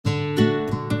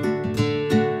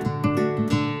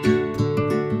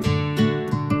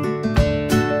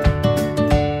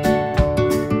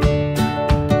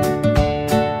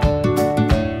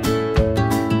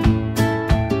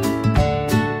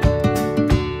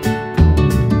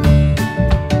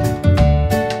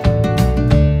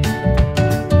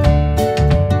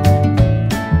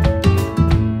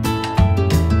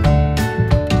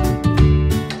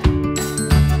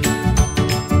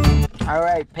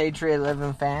Country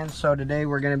Living fans. So today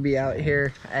we're gonna be out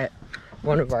here at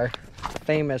one of our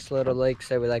famous little lakes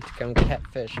that we like to come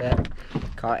catfish at,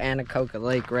 called Anacoca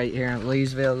Lake, right here in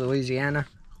Leesville, Louisiana.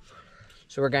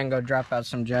 So we're gonna go drop out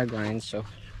some jug lines. So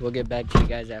we'll get back to you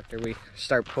guys after we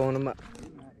start pulling them up.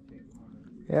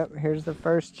 Yep, here's the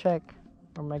first check.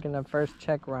 We're making the first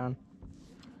check run.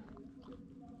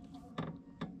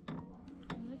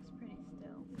 It looks pretty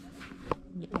still.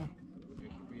 Yeah.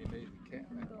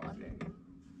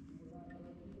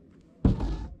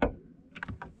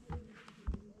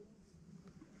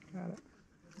 Got it.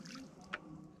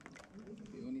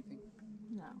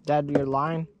 No. Dad, your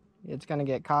line, it's gonna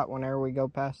get caught whenever we go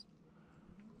past.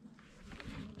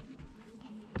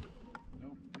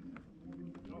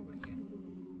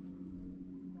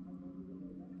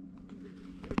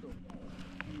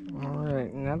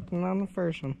 Alright, nothing on the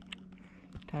first one.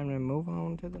 Time to move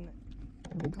on to the next.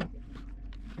 There we go.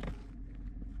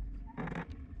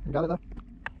 Got it though?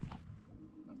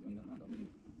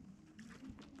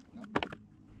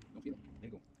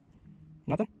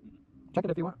 Nothing? Check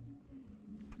it if you want.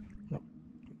 No.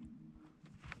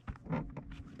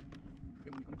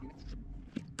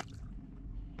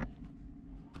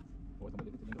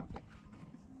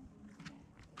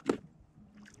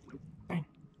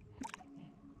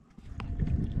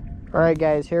 Alright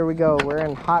guys, here we go. We're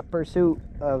in hot pursuit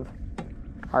of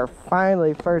our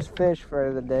finally first fish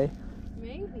for the day.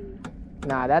 Maybe.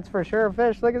 Nah, that's for sure a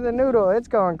fish. Look at the noodle. It's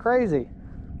going crazy.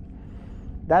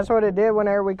 That's what it did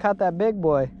whenever we caught that big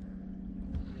boy.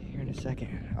 Here in a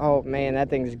second. Oh man, that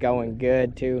thing's going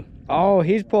good too. Oh,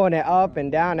 he's pulling it up and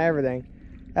down everything.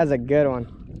 That's a good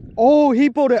one. Oh, he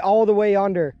pulled it all the way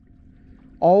under.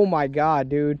 Oh my God,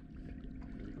 dude.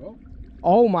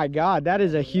 Oh my God, that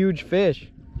is a huge fish.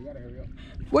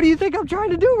 What do you think I'm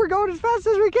trying to do? We're going as fast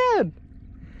as we can.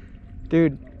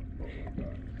 Dude.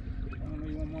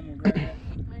 I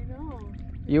know.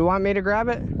 You want me to grab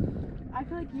it? I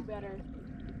feel like you better.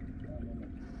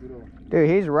 Dude,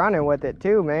 he's running with it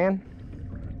too, man.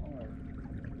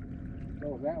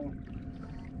 Oh, that one.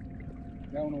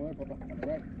 That one over there, on the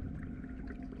right.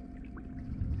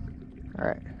 All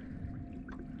right.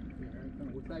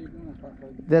 What side you going?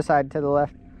 This side to the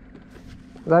left.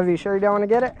 Love, you sure you don't want to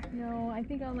get it? No, I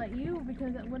think I'll let you,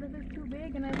 because what if it's too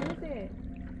big and I lose it?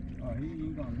 Oh, he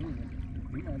ain't gonna lose it.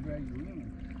 He gonna drag you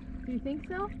in. Do you think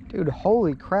so? Dude,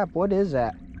 holy crap, what is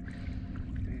that?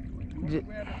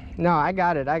 No, I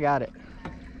got it, I got it.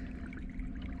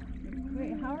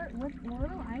 Wait, what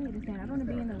do I need to stand? I don't want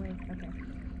to be in the way. Okay.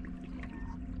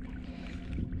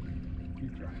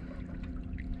 Keep trying.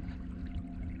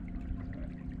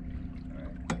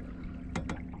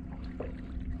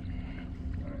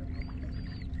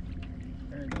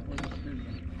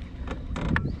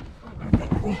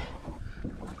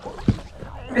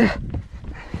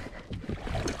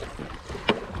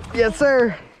 Yes,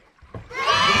 sir.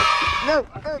 No.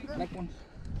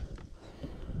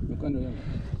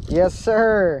 Yes,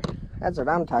 sir. That's what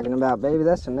I'm talking about, baby.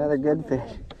 That's another good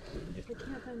fish.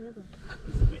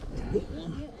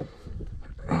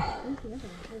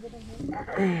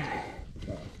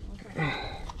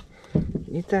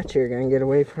 You thought you were going to get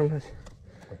away from us.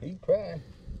 He tried.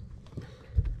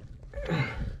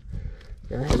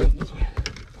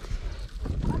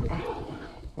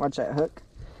 Watch that hook.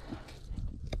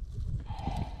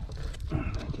 I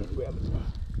can't grab it.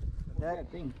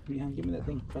 That thing. Yeah, give me that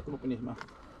thing. Crack him open his mouth.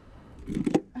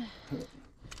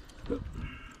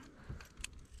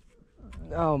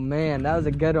 Oh man, that was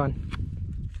a good one.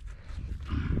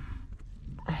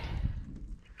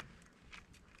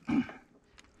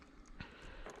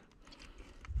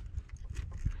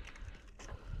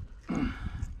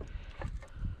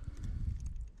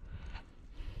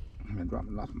 I'm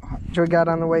dropping lost my heart. What we got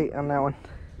on the weight on that one?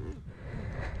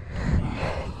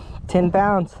 10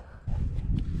 pounds.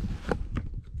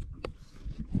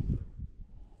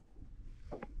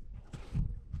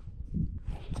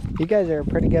 You guys are a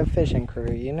pretty good fishing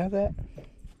crew, you know that?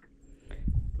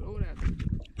 Throw that.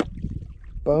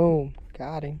 Boom,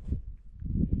 got him.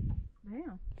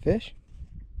 Damn. Fish.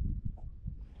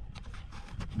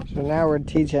 So now we're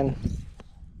teaching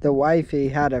the wifey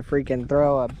how to freaking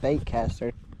throw a bait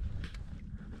caster.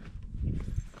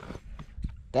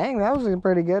 Dang, that was a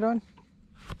pretty good one.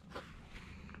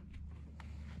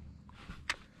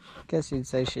 Guess you'd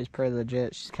say she's pretty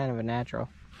legit. She's kind of a natural.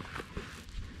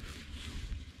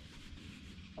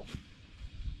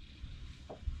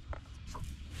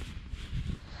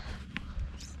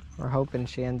 We're hoping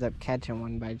she ends up catching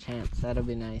one by chance. That'll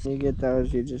be nice. You get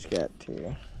those, you just get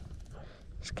to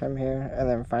just come here and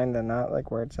then find the knot,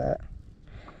 like where it's at.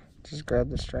 Just grab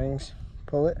the strings,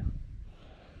 pull it,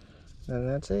 And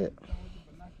that's it.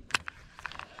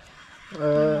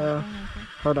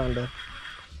 Hold on, Dad.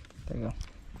 There you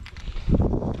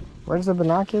go. Where's the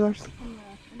binoculars?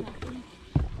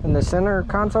 In the center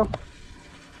console?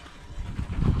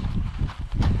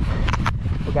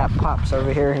 We got Pops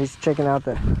over here. He's checking out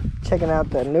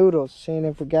the noodles, seeing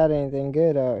if we got anything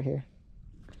good out here.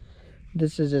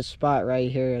 This is his spot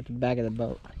right here at the back of the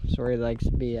boat. That's where he likes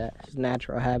to be at, his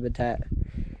natural habitat.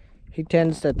 He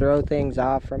tends to throw things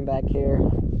off from back here.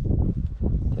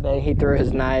 Today he threw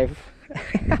his knife.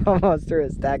 Almost threw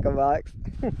his tackle box.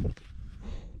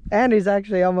 And he's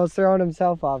actually almost thrown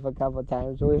himself off a couple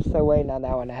times. We're still waiting on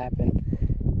that one to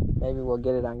happen. Maybe we'll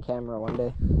get it on camera one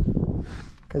day.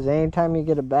 Because anytime you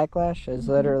get a backlash, it's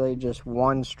literally just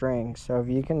one string. So if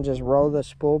you can just roll the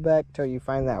spool back till you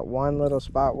find that one little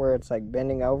spot where it's like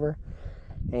bending over,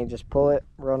 and you just pull it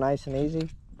real nice and easy,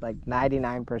 like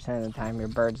 99% of the time your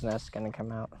bird's nest is going to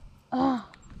come out. Oh,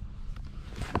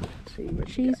 Let's see what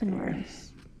cheese and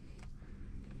rice.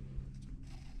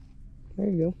 There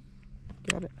you go.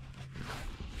 Got it.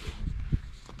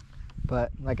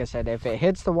 But like I said, if it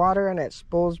hits the water and it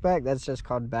spools back, that's just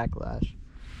called backlash.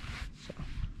 So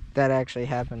that actually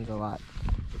happens a lot.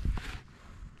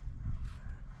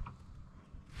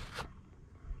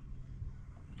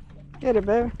 Get it,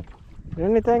 baby. Do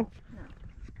anything? No.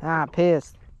 Ah,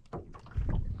 pissed.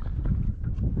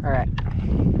 Alright.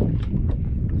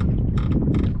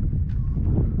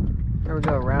 Here we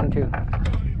go, round 2.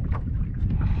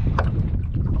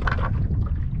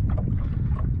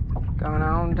 Going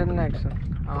on to the next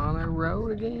one. On the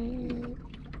road again.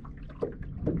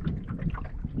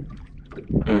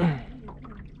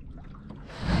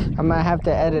 I might have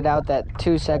to edit out that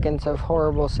 2 seconds of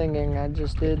horrible singing I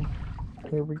just did.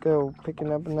 Here we go,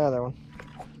 picking up another one.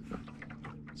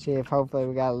 See if hopefully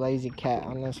we got a lazy cat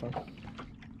on this one.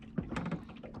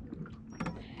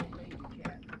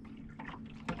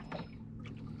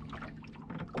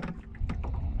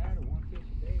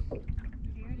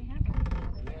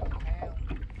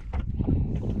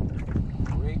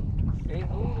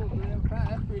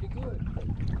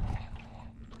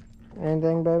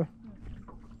 Anything, baby?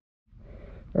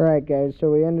 Alright, guys,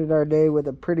 so we ended our day with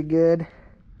a pretty good,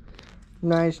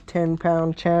 nice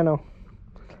 10-pound channel.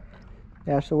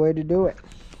 That's the way to do it.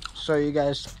 So you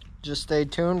guys just stay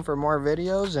tuned for more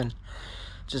videos and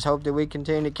just hope that we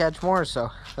continue to catch more.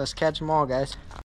 So let's catch them all, guys.